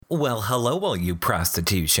Well, hello, all you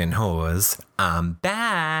prostitution whores. I'm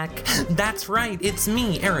back. That's right, it's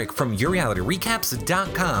me, Eric, from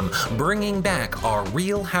YourRealityRecaps.com, bringing back our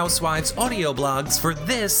Real Housewives audio blogs for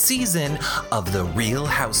this season of The Real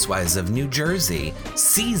Housewives of New Jersey,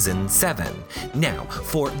 Season 7. Now,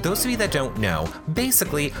 for those of you that don't know,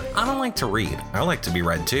 basically, I don't like to read. I like to be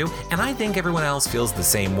read to, and I think everyone else feels the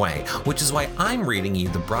same way, which is why I'm reading you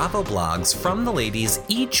the Bravo blogs from the ladies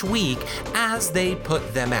each week as they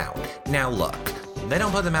put them out. Now look, they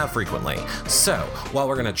don't put them out frequently. So while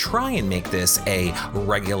we're going to try and make this a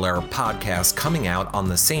regular podcast coming out on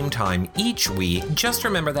the same time each week, just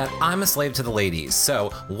remember that I'm a slave to the ladies.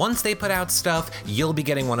 So once they put out stuff, you'll be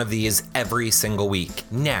getting one of these every single week.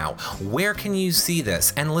 Now, where can you see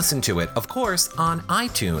this and listen to it? Of course, on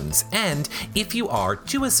iTunes. And if you are,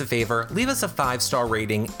 do us a favor, leave us a 5-star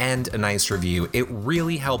rating and a nice review. It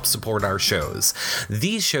really helps support our shows.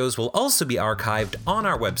 These shows will also be archived on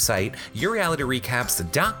our website, YourRealityRecaps.com/Bravo.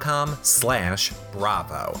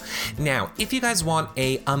 Now, if you guys want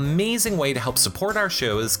an amazing way to help support our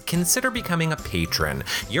shows, consider becoming a patron.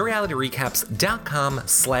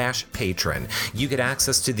 YourRealityRecaps.com/patron. You get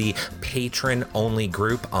access to the patron-only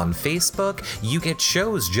group on Facebook. You get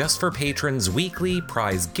shows just for patrons weekly,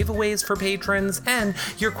 prize giveaways for patrons, and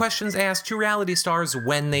your questions asked to reality stars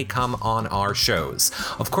when they come on our shows.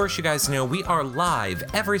 Of course, you guys know we are live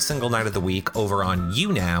every single night of the week over on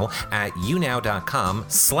YouNow at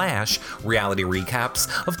younow.com/reality recaps.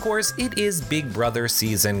 Of course, it is Big Brother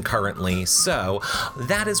season currently, so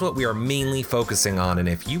that is what we are mainly focusing on. And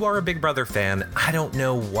if you are a Big Brother fan, I don't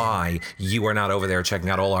know why you are not over there checking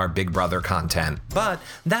out all our Big Brother content, but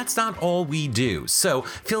that's not all we do. So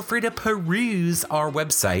feel free to peruse our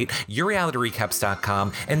website,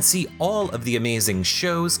 YourRealityRecaps.com, and see all of the amazing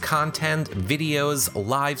shows, content, videos,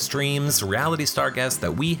 live streams, reality star guests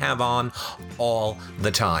that we have on all the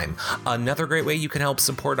time. Another great way you can help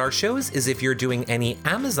support our shows is if you're doing any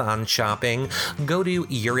Amazon shopping, go to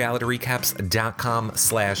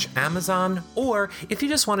YourRealityRecaps.com/Amazon, or if you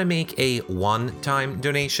just want to make a one-time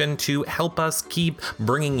donation to help us keep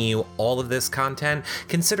bringing you all of this content,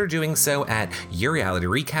 consider doing so at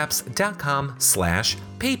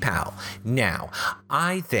YourRealityRecaps.com/PayPal. Now,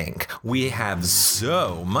 I think we have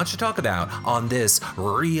so much to talk about on this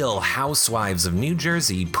Real Housewives of New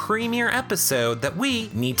Jersey premiere episode that we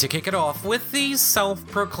need to kick it off with the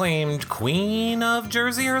self-proclaimed Queen of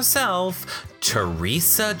Jersey herself,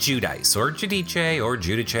 Teresa Giudice, or Giudice, or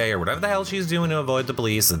Giudice, or whatever the hell she's doing to avoid the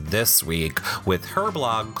police this week, with her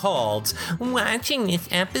blog called "Watching This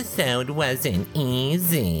Episode Wasn't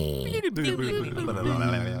Easy."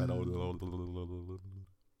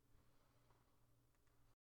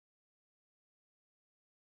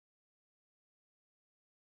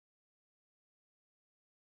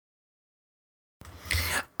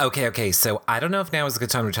 Okay, so I don't know if now is a good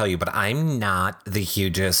time to tell you, but I'm not the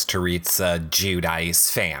hugest Teresa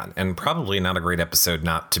Giudice fan, and probably not a great episode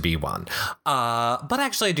not to be one. But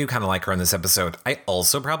actually I do kind of like her in this episode. I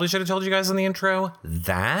also probably should have told you guys in the intro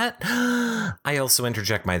that I also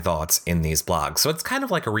interject my thoughts in these blogs. So it's kind of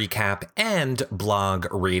like a recap and blog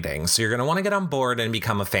reading. So you're going to want to get on board and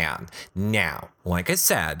become a fan. Now, like I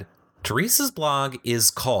said, Teresa's blog is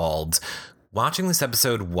called "Watching This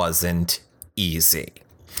Episode Wasn't Easy."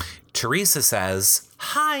 Teresa says,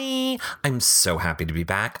 "Hi, I'm so happy to be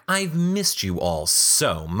back. I've missed you all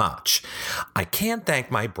so much. I can't thank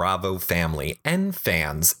my Bravo family and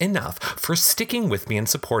fans enough for sticking with me and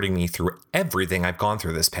supporting me through everything I've gone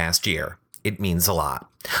through this past year. It means a lot.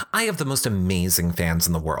 I have the most amazing fans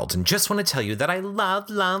in the world and just want to tell you that I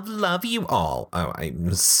love you all." Oh,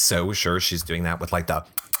 I'm so sure she's doing that with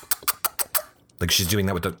she's doing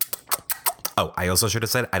that with the... Oh, I also should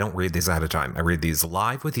have said, I don't read these ahead of time. I read these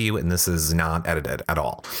live with you, and this is not edited at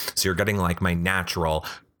all. So you're getting my natural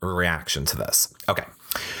reaction to this. Okay.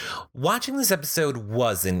 Watching this episode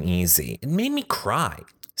wasn't easy. It made me cry.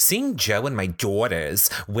 Seeing Joe and my daughters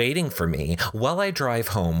waiting for me while I drive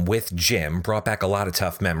home with Jim brought back a lot of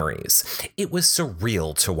tough memories. It was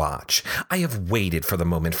surreal to watch. I have waited for the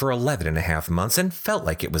moment for 11 and a half months and felt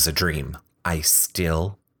like it was a dream. I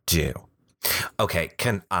still do. Okay,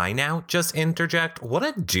 can I now just interject? What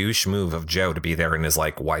a douche move of Joe to be there in his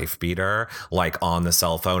wife beater, on the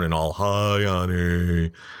cell phone and all, "Hi,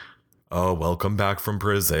 honey. Oh, welcome back from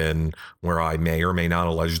prison, where I may or may not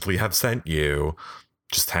allegedly have sent you.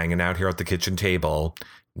 Just hanging out here at the kitchen table.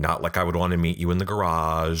 Not like I would want to meet you in the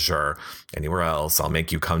garage or anywhere else. I'll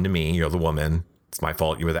make you come to me. You're the woman. It's my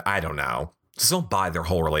fault you were there." I don't know. Just don't buy their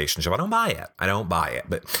whole relationship. I don't buy it.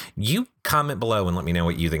 But you comment below and let me know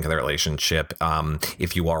what you think of the relationship.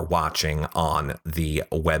 If you are watching on the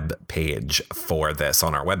web page for this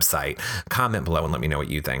on our website, comment below and let me know what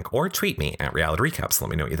you think. Or tweet me at Reality Recaps and let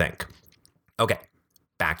me know what you think. Okay,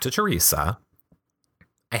 back to Teresa.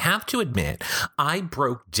 I have to admit, I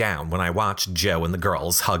broke down when I watched Joe and the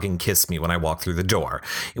girls hug and kiss me when I walked through the door.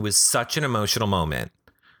 It was such an emotional moment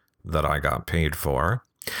that I got paid for.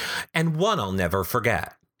 And one I'll never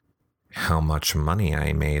forget. How much money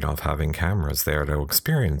I made off having cameras there to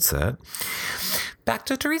experience it. Back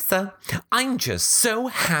to Teresa. I'm just so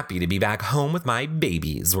happy to be back home with my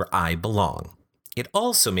babies where I belong. It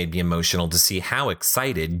also made me emotional to see how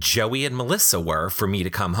excited Joey and Melissa were for me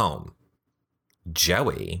to come home.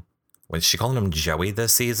 Joey? Was she calling him Joey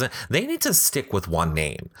this season? They need to stick with one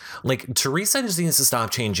name. Like, Teresa just needs to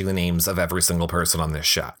stop changing the names of every single person on this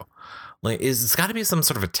show. Like, it's got to be some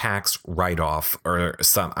sort of a tax write-off or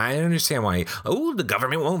some. I understand why, the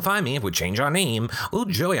government won't find me if we change our name. Oh,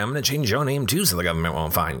 Joey, I'm going to change your name too so the government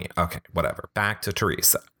won't find you. Okay, whatever. Back to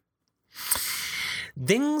Teresa.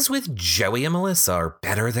 Things with Joey and Melissa are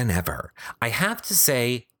better than ever. I have to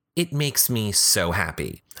say, it makes me so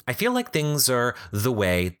happy. I feel like things are the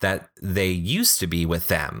way that they used to be with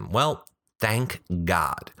them. Well, thank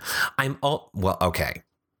God. Okay.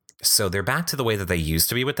 So they're back to the way that they used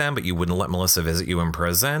to be with them, but you wouldn't let Melissa visit you in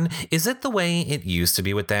prison. Is it the way it used to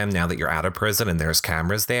be with them now that you're out of prison and there's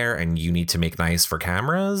cameras there and you need to make nice for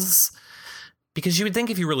cameras? Because you would think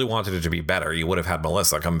if you really wanted it to be better, you would have had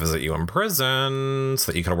Melissa come visit you in prison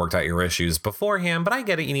so that you could have worked out your issues beforehand. But I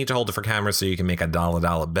get it. You need to hold it for camera so you can make a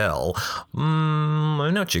dollar bill. I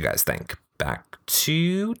know what you guys think. Back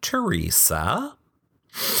to Teresa.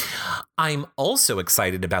 I'm also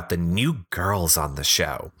excited about the new girls on the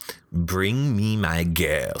show. Bring me my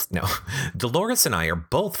girls. No, Dolores and I are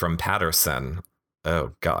both from Patterson.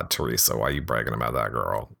 Oh, God, Teresa, why are you bragging about that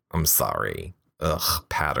girl? I'm sorry. Ugh,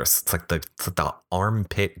 Patterson. It's like the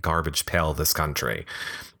armpit garbage pail of this country.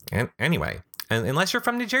 And anyway, unless you're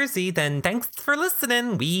from New Jersey, then thanks for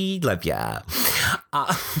listening. We love ya.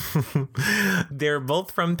 They're both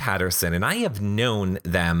from Patterson, and I have known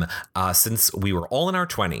them since we were all in our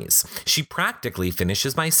 20s. She practically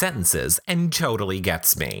finishes my sentences and totally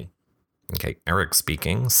gets me. Okay, Eric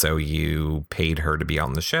speaking. So you paid her to be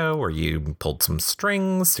on the show, or you pulled some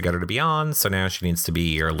strings to get her to be on, so now she needs to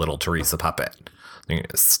be your little Teresa puppet.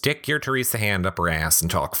 Stick your Teresa hand up her ass and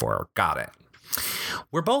talk for her. Got it.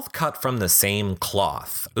 We're both cut from the same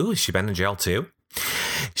cloth. Ooh, has she been in jail too?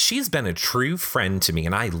 She's been a true friend to me,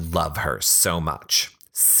 and I love her so much.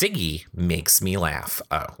 Siggy makes me laugh.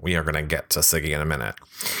 Oh, we are going to get to Siggy in a minute.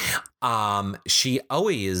 She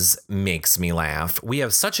always makes me laugh. We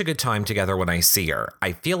have such a good time together when I see her.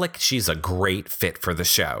 I feel like she's a great fit for the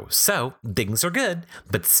show. So things are good,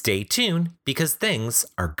 but stay tuned because things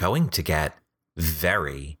are going to get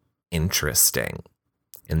very interesting.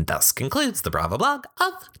 And thus concludes the Bravo blog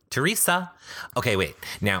of Teresa. Okay, wait.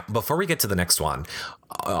 Now, before we get to the next one,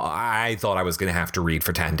 I thought I was going to have to read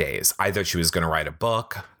for 10 days. I thought she was going to write a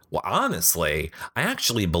book. Well, honestly, I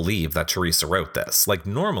actually believe that Teresa wrote this. Like,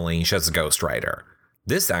 normally she has a ghostwriter.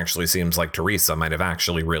 This actually seems like Teresa might have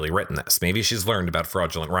actually really written this. Maybe she's learned about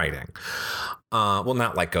fraudulent writing. Well,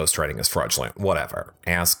 not like ghostwriting is fraudulent. Whatever.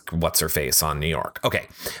 Ask what's-her-face on New York. Okay,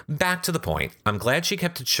 back to the point. I'm glad she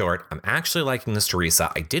kept it short. I'm actually liking this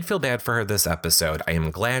Teresa. I did feel bad for her this episode. I am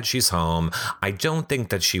glad she's home. I don't think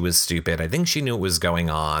that she was stupid. I think she knew what was going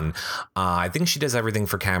on. I think she does everything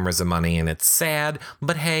for cameras and money, and it's sad.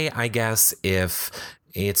 But hey, I guess if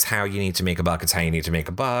it's how you need to make a buck, it's how you need to make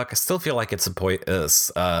a buck. I still feel like it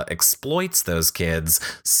exploits those kids.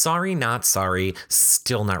 Sorry, not sorry.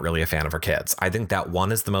 Still not really a fan of her kids. I think that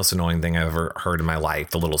one is the most annoying thing I've ever heard in my life,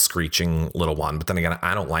 the little screeching little one. But then again,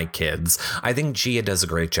 I don't like kids. I think Gia does a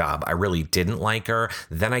great job. I really didn't like her.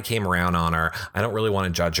 Then I came around on her. I don't really want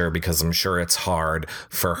to judge her because I'm sure it's hard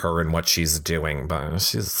for her and what she's doing, but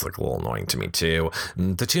she's like a little annoying to me too.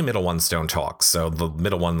 The two middle ones don't talk. So the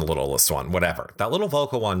middle one, the littlest one, whatever. That little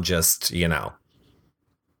vocal one, just,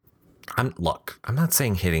 I'm not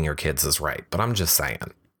saying hitting your kids is right, but I'm just saying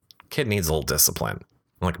kid needs a little discipline,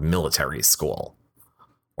 like military school,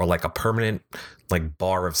 or like a permanent like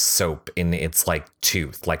bar of soap in its like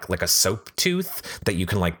tooth, like a soap tooth that you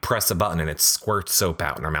can like press a button and it squirts soap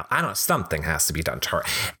out in her mouth. I don't know, something has to be done to her.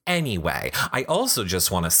 Anyway, I also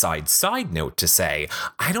just want a side note to say,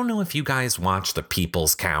 I don't know if you guys watch the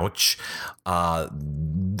People's Couch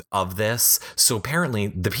of this. So apparently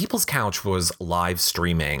the People's Couch was live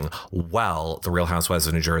streaming while The Real Housewives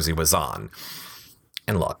of New Jersey was on.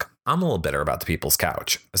 And look, I'm a little bitter about the People's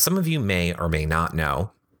Couch. Some of you may or may not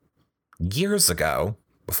know, years ago,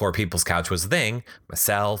 before People's Couch was a thing,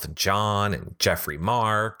 myself and John and Jeffrey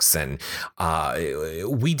Marks, and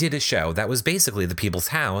we did a show that was basically the People's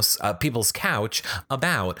Couch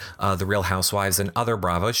about the Real Housewives and other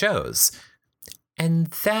Bravo shows. And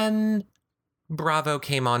then Bravo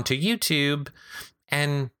came onto YouTube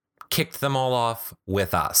and kicked them all off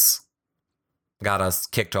with us. Got us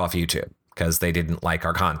kicked off YouTube because they didn't like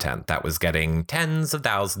our content that was getting tens of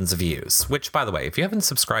thousands of views. Which, by the way, if you haven't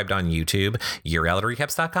subscribed on YouTube,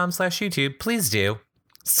 yourrealityrecaps.com/YouTube, please do.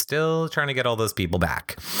 Still trying to get all those people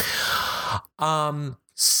back.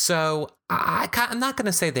 So I'm not going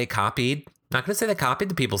to say they copied. Not going to say they copied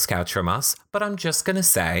the People's Couch from us, but I'm just going to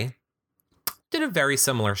say did a very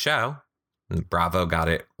similar show. Bravo got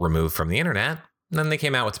it removed from the internet. And then they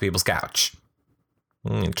came out with the People's Couch.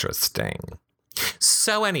 Interesting.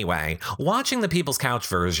 So anyway, watching the People's Couch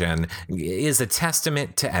version is a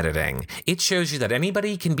testament to editing. It shows you that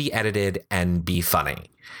anybody can be edited and be funny.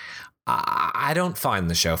 I don't find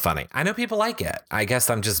the show funny. I know people like it. I guess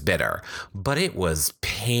I'm just bitter. But it was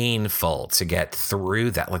painful to get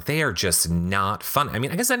through that. Like, they are just not funny. I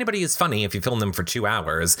mean, I guess anybody is funny if you film them for 2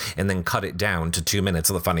 hours and then cut it down to 2 minutes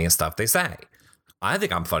of the funniest stuff they say. I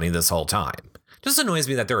think I'm funny this whole time. Just annoys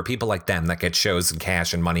me that there are people like them that get shows and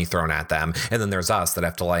cash and money thrown at them. And then there's us that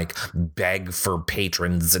have to like beg for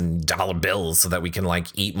patrons and dollar bills so that we can like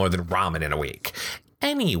eat more than ramen in a week.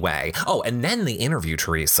 Anyway, and then they interview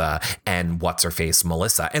Teresa and what's-her-face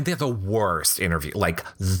Melissa, and they're the worst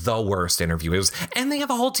interviewers, and they have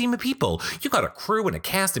a whole team of people. You got a crew and a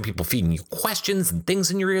cast and people feeding you questions and things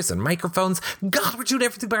in your ears and microphones. God, we're doing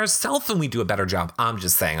everything by ourselves and we do a better job. I'm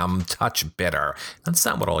just saying, I'm a touch bitter. That's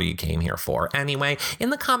not what all you came here for. Anyway, in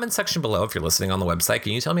the comment section below, if you're listening on the website,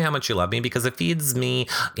 can you tell me how much you love me? Because it feeds me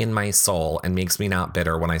in my soul and makes me not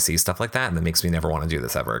bitter when I see stuff like that, and it makes me never want to do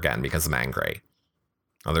this ever again because I'm angry.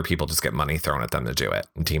 Other people just get money thrown at them to do it,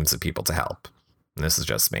 and teams of people to help. And this is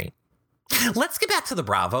just me. Let's get back to the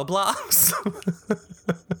Bravo blogs.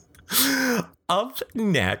 Up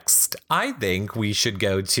next, I think we should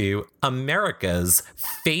go to America's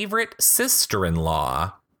favorite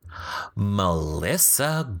sister-in-law,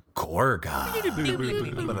 Melissa Gorga.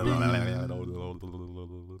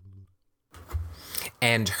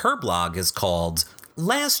 And her blog is called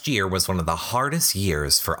 "Last Year Was One of the Hardest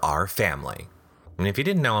Years for Our Family." And if you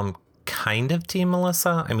didn't know, I'm kind of Team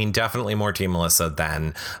Melissa. I mean, definitely more Team Melissa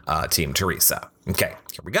than Team Teresa. Okay,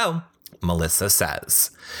 here we go. Melissa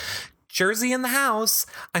says, "Jersey in the house.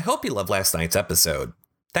 I hope you loved last night's episode.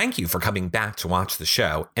 Thank you for coming back to watch the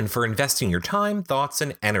show and for investing your time, thoughts,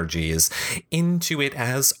 and energies into it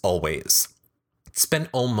as always. It's been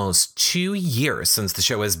almost 2 years since the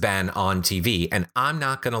show has been on TV, and I'm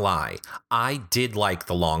not going to lie, I did like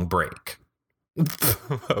the long break."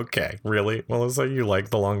 Okay, really? Melissa, you like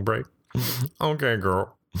the long break? Okay,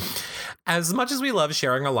 girl. "As much as we love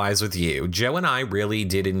sharing our lives with you, Joe and I really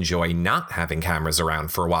did enjoy not having cameras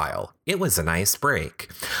around for a while. It was a nice break.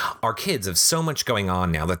 Our kids have so much going on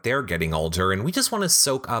now that they're getting older, and we just want to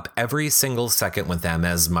soak up every single second with them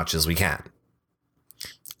as much as we can."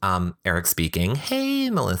 Eric speaking. "Hey,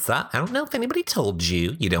 Melissa, I don't know if anybody told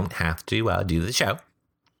you, you don't have to do the show.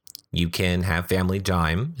 You can have family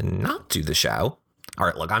time and not do the show." All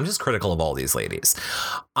right, look, I'm just critical of all these ladies.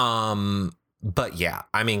 But yeah,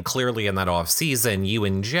 I mean, clearly in that off season, you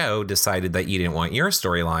and Joe decided that you didn't want your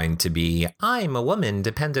storyline to be, I'm a woman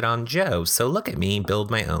dependent on Joe, so look at me build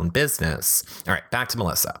my own business. All right, back to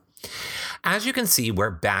Melissa. "As you can see, we're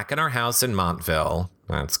back in our house in Montville."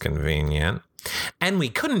 That's convenient. "And we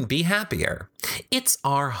couldn't be happier. It's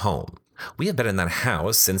our home. We have been in that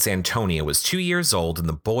house since Antonia was 2 years old and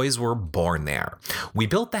the boys were born there. We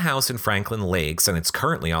built the house in Franklin Lakes and it's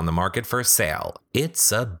currently on the market for sale.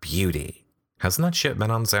 It's a beauty." Hasn't that shit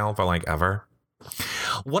been on sale for like ever?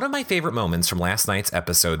 "One of my favorite moments from last night's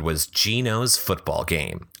episode was Gino's football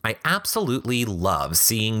game. I absolutely love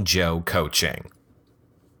seeing Joe coaching."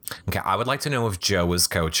 Okay, I would like to know if Joe was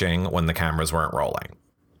coaching when the cameras weren't rolling.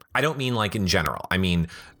 I don't mean like in general. I mean,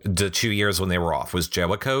 the 2 years when they were off, was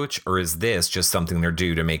Joe a coach, or is this just something they're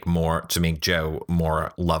due to make Joe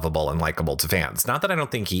more lovable and likable to fans? Not that I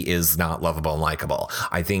don't think he is not lovable and likable.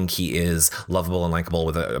 I think he is lovable and likable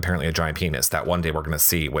with apparently a giant penis that one day we're going to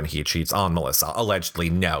see when he cheats on Melissa. Allegedly,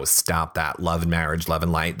 no, stop that. Love and marriage, love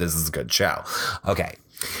and light. This is a good show. Okay.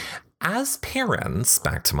 "As parents,"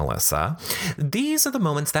 back to Melissa, "these are the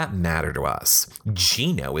moments that matter to us.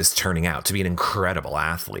 Gino is turning out to be an incredible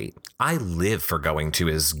athlete. I live for going to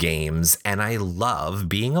his games, and I love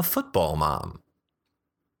being a football mom."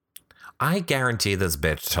 I guarantee this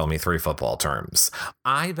bitch told me 3 football terms.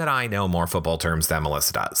 I bet I know more football terms than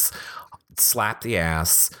Melissa does. Slap the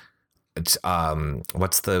ass,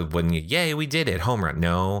 yay, we did it, home run,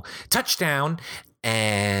 no, touchdown,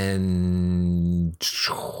 and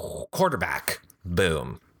quarterback,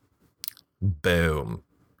 boom.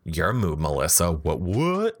 You're a move, Melissa.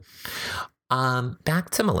 What? Back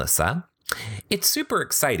to Melissa. It's super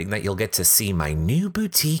exciting that you'll get to see my new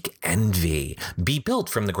boutique, Envy, be built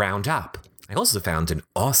from the ground up. I also found an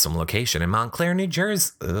awesome location in Montclair, New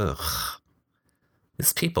Jersey. Ugh.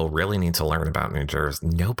 These people really need to learn about New Jersey.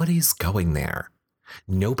 Nobody's going there.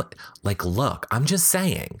 Nobody, look, I'm just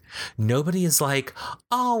saying. Nobody is like,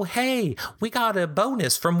 oh, hey, we got a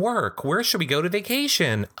bonus from work. Where should we go to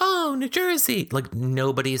vacation? Oh, New Jersey.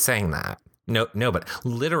 Nobody's saying that. No, but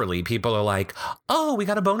literally people are like, oh, we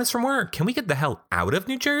got a bonus from work. Can we get the hell out of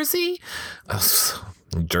New Jersey?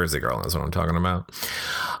 New Jersey girl is what I'm talking about.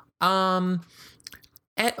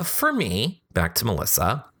 For me, back to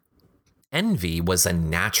Melissa, Envy was a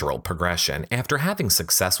natural progression after having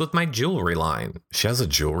success with my jewelry line. She has a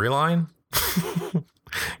jewelry line?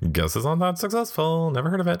 Guess it's not that successful. Never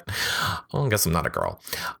heard of it. Well, I guess I'm not a girl.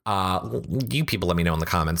 You people let me know in the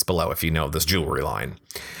comments below if you know this jewelry line.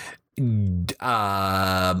 With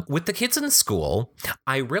the kids in school,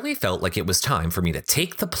 I really felt like it was time for me to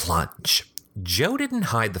take the plunge. Joe didn't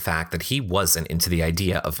hide the fact that he wasn't into the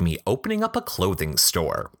idea of me opening up a clothing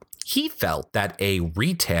store. He felt that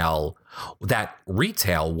retail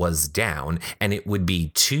was down and it would be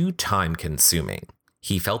too time consuming.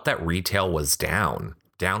 He felt that retail was down.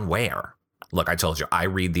 Down where? Look, I told you, I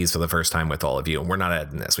read these for the first time with all of you, and we're not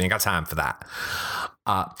editing this. We ain't got time for that.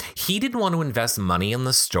 He didn't want to invest money in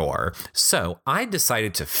the store, so I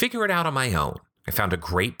decided to figure it out on my own. I found a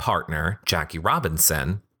great partner, Jackie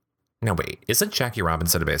Robinson. No, wait, isn't Jackie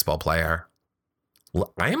Robinson a baseball player?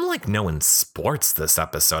 I am knowing sports this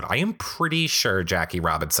episode. I am pretty sure Jackie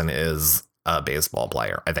Robinson is a baseball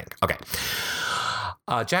player, I think. Okay.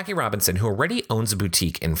 Jackie Robinson, who already owns a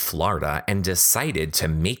boutique in Florida and decided to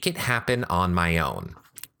make it happen on my own.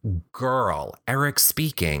 Girl, Eric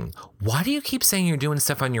speaking. Why do you keep saying you're doing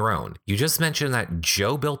stuff on your own? You just mentioned that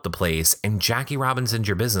Joe built the place and Jackie Robinson's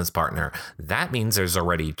your business partner. That means there's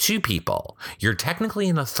already two people. You're technically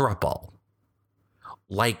in a throuple.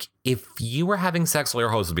 If you were having sex while your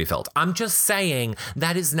hose would be filled. I'm just saying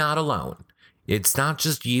that is not alone. It's not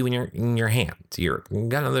just you and your hand. You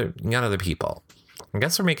got other people. I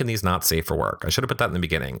guess we're making these not safe for work. I should have put that in the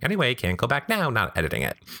beginning. Anyway, can't go back now, not editing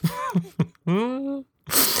it.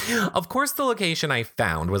 Of course, the location I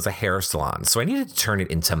found was a hair salon, so I needed to turn it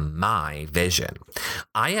into my vision.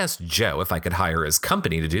 I asked Joe if I could hire his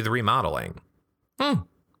company to do the remodeling.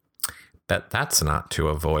 Bet that's not to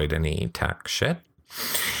avoid any tech shit.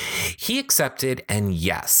 He accepted, and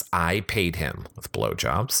yes, I paid him with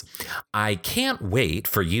blowjobs. I can't wait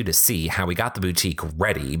for you to see how we got the boutique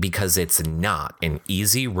ready because it's not an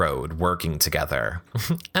easy road working together.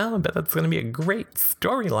 Oh, I bet that's going to be a great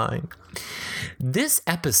storyline. This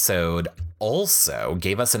episode also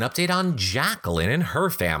gave us an update on Jacqueline and her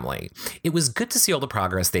family. It was good to see all the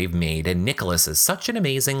progress they've made, and Nicholas is such an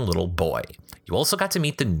amazing little boy. You also got to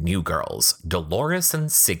meet the new girls, Dolores and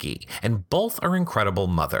Siggy, and both are incredible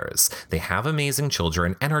mothers. They have amazing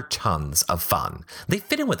children and are tons of fun. They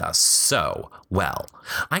fit in with us so well.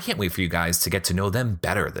 I can't wait for you guys to get to know them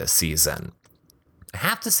better this season. I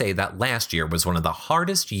have to say that last year was one of the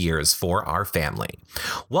hardest years for our family.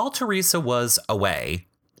 While Teresa was away,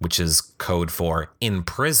 which is code for in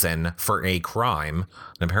prison for a crime,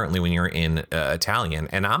 and apparently when you're in Italian,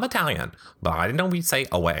 and I'm Italian, but I didn't know we say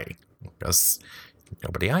away, because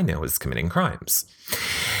nobody I know is committing crimes.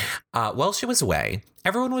 While she was away,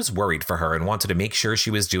 everyone was worried for her and wanted to make sure she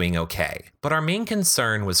was doing okay, but our main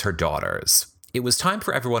concern was her daughters. It was time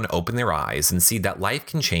for everyone to open their eyes and see that life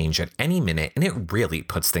can change at any minute, and it really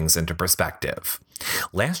puts things into perspective.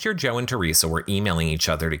 Last year, Joe and Teresa were emailing each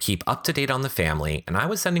other to keep up to date on the family, and I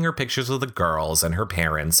was sending her pictures of the girls and her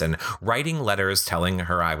parents and writing letters telling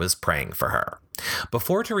her I was praying for her.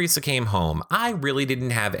 Before Teresa came home, I really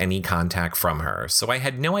didn't have any contact from her, so I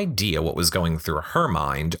had no idea what was going through her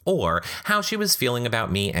mind or how she was feeling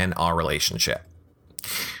about me and our relationship.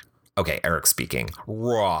 Okay, Eric speaking.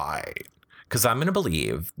 Right. Because I'm going to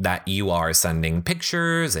believe that you are sending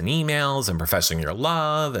pictures and emails and professing your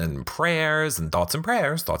love and prayers and thoughts and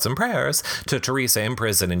prayers to Teresa in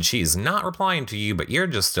prison, and she's not replying to you, but you're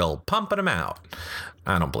just still pumping them out.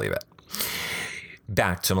 I don't believe it.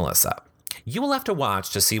 Back to Melissa. You will have to watch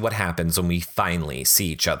to see what happens when we finally see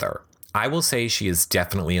each other. I will say she is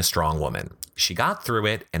definitely a strong woman. She got through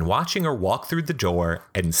it, and watching her walk through the door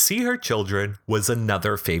and see her children was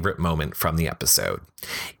another favorite moment from the episode.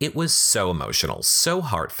 It was so emotional, so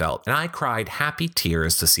heartfelt, and I cried happy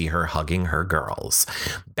tears to see her hugging her girls.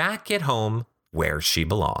 Back at home, where she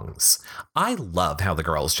belongs. I love how the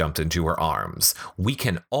girls jumped into her arms. We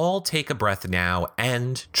can all take a breath now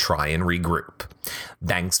and try and regroup.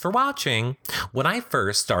 Thanks for watching. When I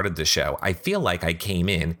first started the show, I feel like I came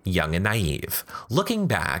in young and naive. Looking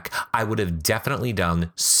back, I would have definitely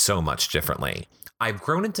done so much differently. I've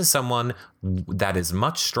grown into someone that is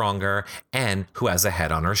much stronger and who has a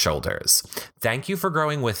head on her shoulders. Thank you for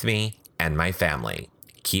growing with me and my family.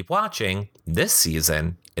 Keep watching. This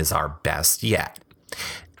season is our best yet.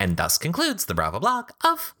 And thus concludes the Bravo blog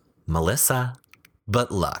of Melissa. But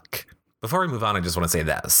look, before we move on, I just want to say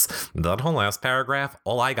this. That whole last paragraph,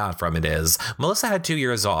 all I got from it is Melissa had 2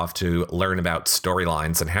 years off to learn about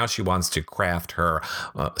storylines and how she wants to craft her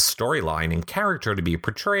storyline and character to be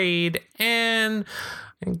portrayed, and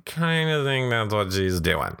I kind of think that's what she's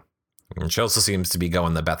doing. And she also seems to be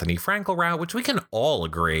going the Bethany Frankel route, which we can all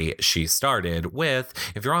agree she started with.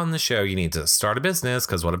 If you're on the show, you need to start a business,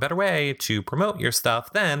 because what a better way to promote your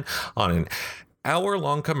stuff than on an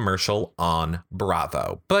hour-long commercial on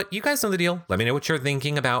Bravo. But you guys know the deal. Let me know what you're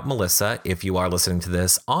thinking about Melissa if you are listening to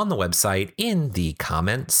this on the website in the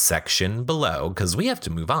comments section below, because we have to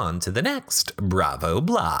move on to the next Bravo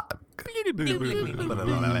blog.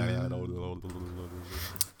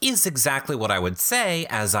 Is exactly what I would say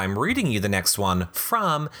as I'm reading you the next one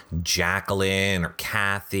from Jacqueline or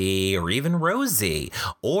Kathy or even Rosie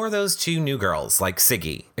or those 2 new girls like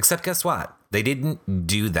Siggy. Except guess what? They didn't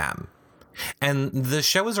do them. And the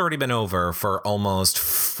show has already been over for almost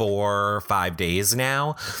 4 or 5 days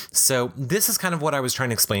now. So this is kind of what I was trying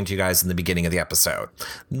to explain to you guys in the beginning of the episode.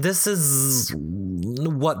 This is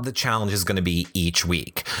what the challenge is going to be each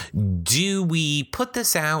week. Do we put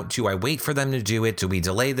this out? Do I wait for them to do it? Do we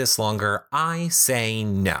delay this longer? I say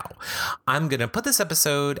no. I'm going to put this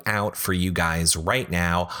episode out for you guys right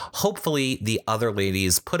now. Hopefully the other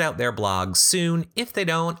ladies put out their blogs soon. If they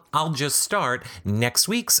don't, I'll just start next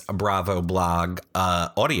week's Bravo blog,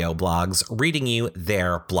 audio blogs, reading you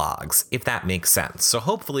their blogs, if that makes sense. So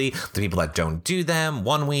hopefully the people that don't do them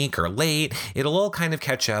 1 week or late, it'll all kind of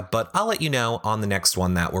catch up, but I'll let you know on the next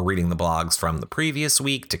one that we're reading the blogs from the previous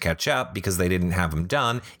week to catch up because they didn't have them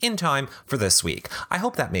done in time for this week. I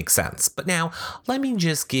hope that makes sense. But now let me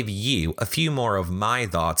just give you a few more of my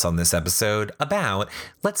thoughts on this episode about,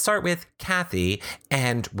 let's start with Kathy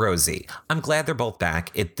and Rosie. I'm glad they're both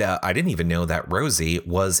back. I didn't even know that Rosie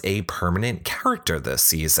was a permanent character this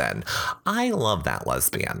season. I love that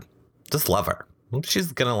lesbian. Just love her.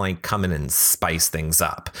 She's gonna come in and spice things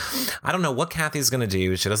up. I don't know what Kathy's gonna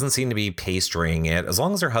do. She doesn't seem to be pastrying it. As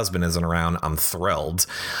long as her husband isn't around, I'm thrilled.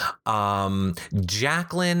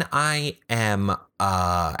 Jacqueline, I am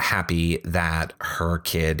happy that her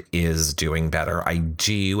kid is doing better. I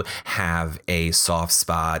do have a soft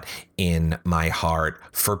spot in my heart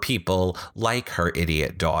for people like her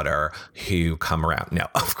idiot daughter who come around. No,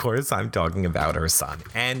 of course, I'm talking about her son,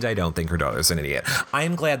 and I don't think her daughter's an idiot.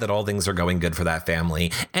 I'm glad that all things are going good for that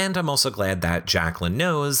family, and I'm also glad that Jacqueline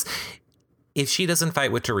knows if she doesn't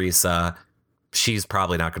fight with Teresa, she's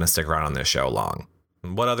probably not going to stick around on this show long.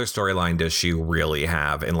 What other storyline does she really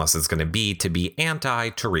have unless it's going to be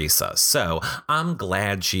anti-Teresa? So I'm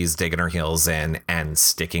glad she's digging her heels in and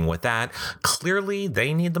sticking with that. Clearly,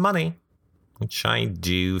 they need the money, which I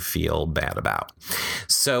do feel bad about.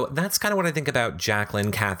 So that's kind of what I think about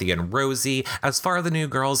Jacqueline, Kathy, and Rosie. As far as the new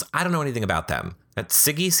girls, I don't know anything about them. That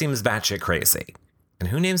Siggy seems batshit crazy. And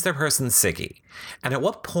who names their person Siggy? And at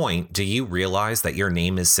what point do you realize that your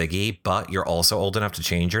name is Siggy, but you're also old enough to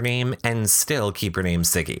change your name and still keep your name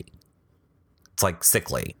Siggy? It's like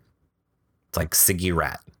sickly. It's like Siggy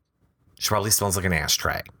Rat. She probably smells like an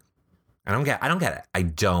ashtray. I don't get it. I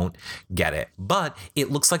don't get it. But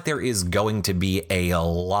it looks like there is going to be a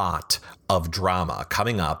lot of drama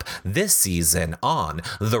coming up this season on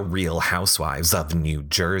The Real Housewives of New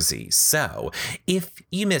Jersey. So if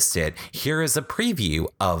you missed it, here is a preview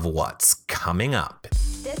of what's coming up.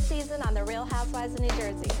 This season on The Real Housewives of New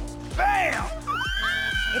Jersey. Bam!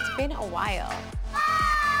 It's been a while.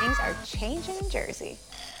 Things are changing in Jersey.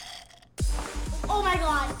 Oh my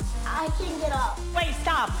God, I can't get up. Wait,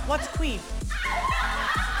 stop. What's queef?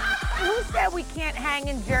 Who said we can't hang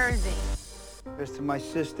in Jersey? Here's to my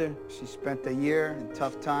sister. She spent a year in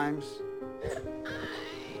tough times.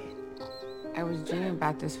 I was dreaming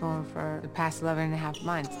about this phone for the past 11 and a half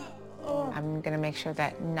months. I'm gonna make sure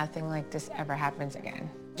that nothing like this ever happens again.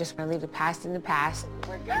 Just gonna leave the past in the past.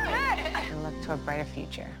 We're good. And look to a brighter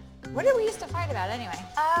future. What did we used to fight about anyway?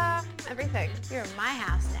 Everything. You're in my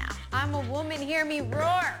house now. I'm a woman, hear me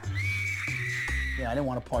roar. Yeah, I didn't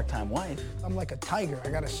want a part-time wife. I'm like a tiger. I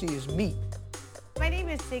gotta see his meat. My name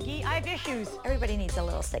is Siggy. I have issues. Everybody needs a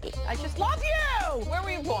little Siggy. I just love you! Where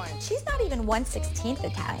were you born? She's not even 1/16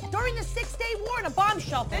 Italian. During the 6-day war in a bomb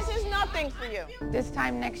shelter. This is nothing for you. This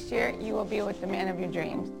time next year, you will be with the man of your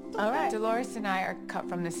dreams. All right. Dolores and I are cut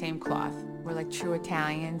from the same cloth. We're like true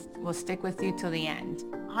Italians. We'll stick with you till the end.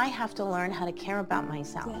 I have to learn how to care about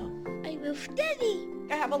myself. I love Daddy.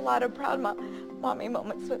 I have a lot of proud mommy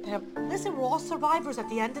moments with him. Listen, we're all survivors at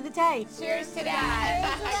the end of the day. Cheers to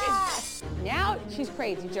that. Now she's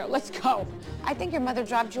crazy, Joe. Let's go. I think your mother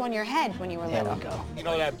dropped you on your head when you were There little. we go. You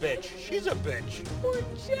know that bitch. She's a bitch. Poor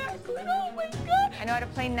Jacqueline. Oh my God. I know how to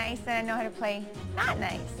play nice and I know how to play not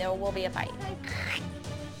nice. There will be a fight.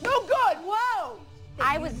 No good. Whoa!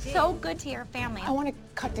 I was so good to your family. I want to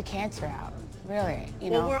cut the cancer out. Really, you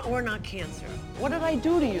know. Well, we're not cancer. What did I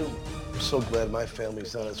do to you? I'm so glad my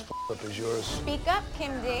family's not as up as yours. Speak up,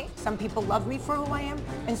 Kim D. Some people love me for who I am,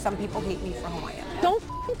 and some people hate me for who I am. Don't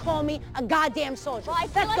call me a goddamn soldier. Well, I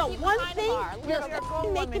feel That's like the you one kind of thing are.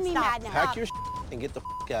 you're making me mad now. Pack your and get the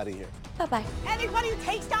out of here. Bye-bye. Anybody who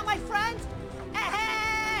takes down my friends,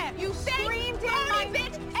 you screamed in my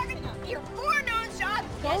bitch. Your foreknowns shot.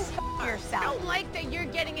 Go yourself. I don't like that you're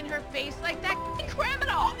getting in her face like that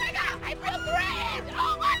criminal. Oh my God, I feel threatened.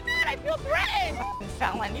 Oh my God, I feel threatened.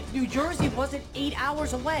 Felon. If New Jersey wasn't 8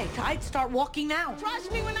 hours away, I'd start walking now.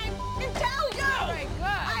 Trust me when I tell you. All right, good.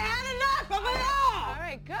 I had enough of it all. All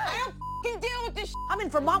right, good. I don't deal with this. I'm in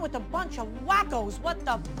Vermont with a bunch of wackos. What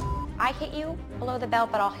the? I hit you below the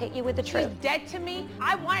belt, but I'll hit you with the She's truth. dead to me.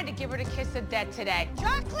 I wanted to give her the kiss of death today.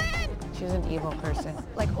 Jacqueline! She's an evil person,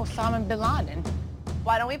 like Osama bin Laden.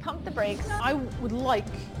 Why don't we pump the brakes? I would like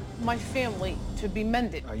my family to be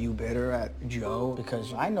mended. Are you bitter at Joe?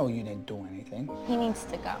 Because I know you didn't do anything. He needs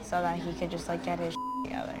to go so that he could just like get his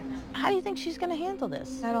together. How do you think she's gonna handle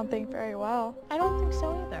this? I don't think very well. I don't think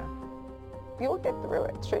so either. You'll get through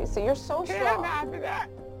it, Tracy. You're so strong.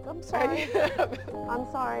 I'm sorry. I'm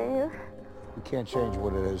sorry. We can't change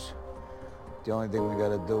what it is. The only thing we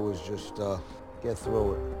gotta do is just get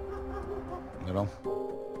through it. You know?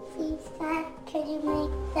 Please, Dad, could you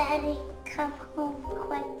make Daddy come home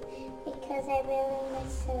quick? Because I really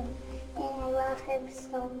miss him and I love him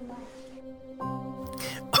so much.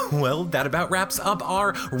 Well, that about wraps up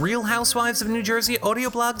our Real Housewives of New Jersey audio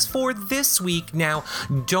blogs for this week. Now,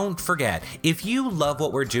 don't forget, if you love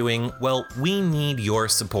what we're doing, well, we need your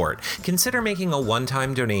support. Consider making a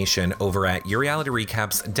one-time donation over at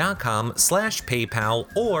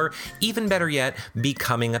yourrealityrecaps.com/PayPal, or even better yet,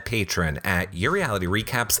 becoming a patron at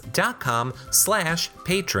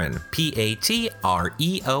yourrealityrecaps.com/patron,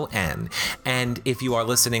 Patreon. And if you are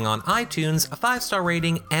listening on iTunes, a 5-star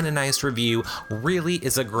rating and a nice review really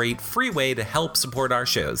is a great free way to help support our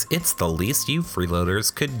shows. It's the least you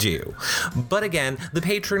freeloaders could do. But again, the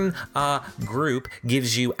patron group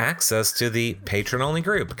gives you access to the patron-only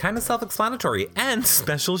group, kind of self-explanatory, and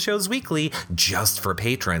special shows weekly just for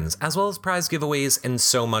patrons, as well as prize giveaways and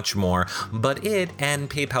so much more. But it and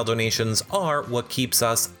PayPal donations are what keeps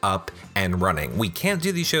us up and running. We can't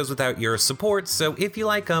do these shows without your support, so if you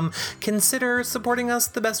like them, consider supporting us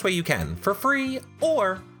the best way you can, for free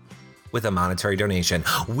or with a monetary donation.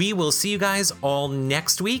 We will see you guys all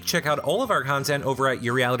next week. Check out all of our content over at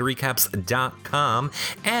yourrealityrecaps.com,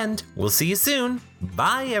 and we'll see you soon.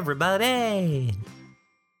 Bye, everybody.